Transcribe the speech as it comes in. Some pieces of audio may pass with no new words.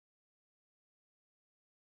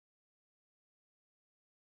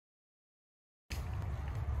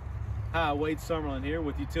Hi, Wade Summerlin here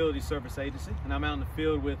with Utility Service Agency, and I'm out in the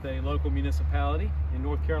field with a local municipality in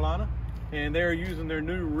North Carolina, and they're using their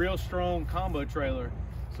new Reelstrong combo trailer.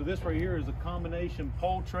 So this right here is a combination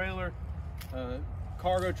pole trailer,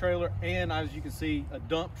 cargo trailer, and as you can see, a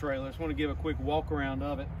dump trailer. I just want to give a quick walk around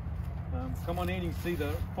of it. Come on in, you can see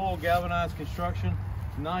the full galvanized construction,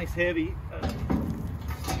 nice heavy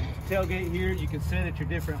tailgate here. You can set at your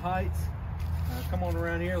different heights. Come on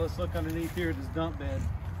around here, let's look underneath here at this dump bed.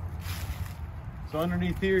 So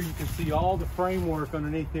underneath here, you can see all the framework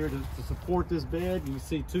underneath here to support this bed. You can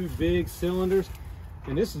see two big cylinders.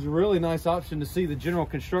 And this is a really nice option to see the general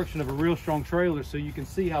construction of a Reelstrong trailer, so you can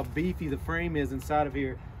see how beefy the frame is inside of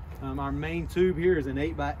here. Our main tube here is an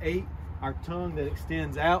 8x8. Our tongue that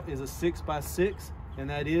extends out is a 6x6, and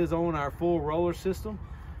that is on our full roller system,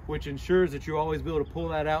 which ensures that you'll always be able to pull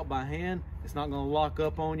that out by hand. It's not going to lock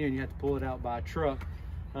up on you and you have to pull it out by a truck.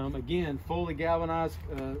 Again, fully galvanized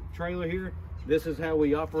trailer here. This is how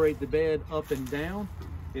we operate the bed up and down.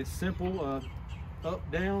 It's simple,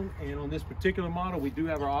 up, down, and on this particular model, we do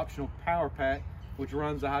have our optional power pack, which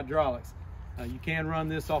runs the hydraulics. You can run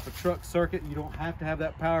this off a truck circuit. You don't have to have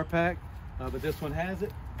that power pack, but this one has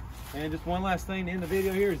it. And just one last thing to end the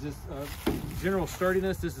video here is this general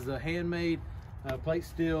sturdiness. This is a handmade plate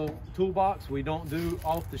steel toolbox. We don't do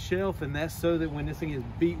off the shelf, and that's so that when this thing is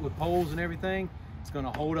beat with poles and everything, it's going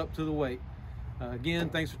to hold up to the weight. Again,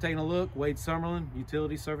 thanks for taking a look. Wade Summerlin,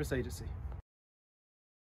 Utility Service Agency.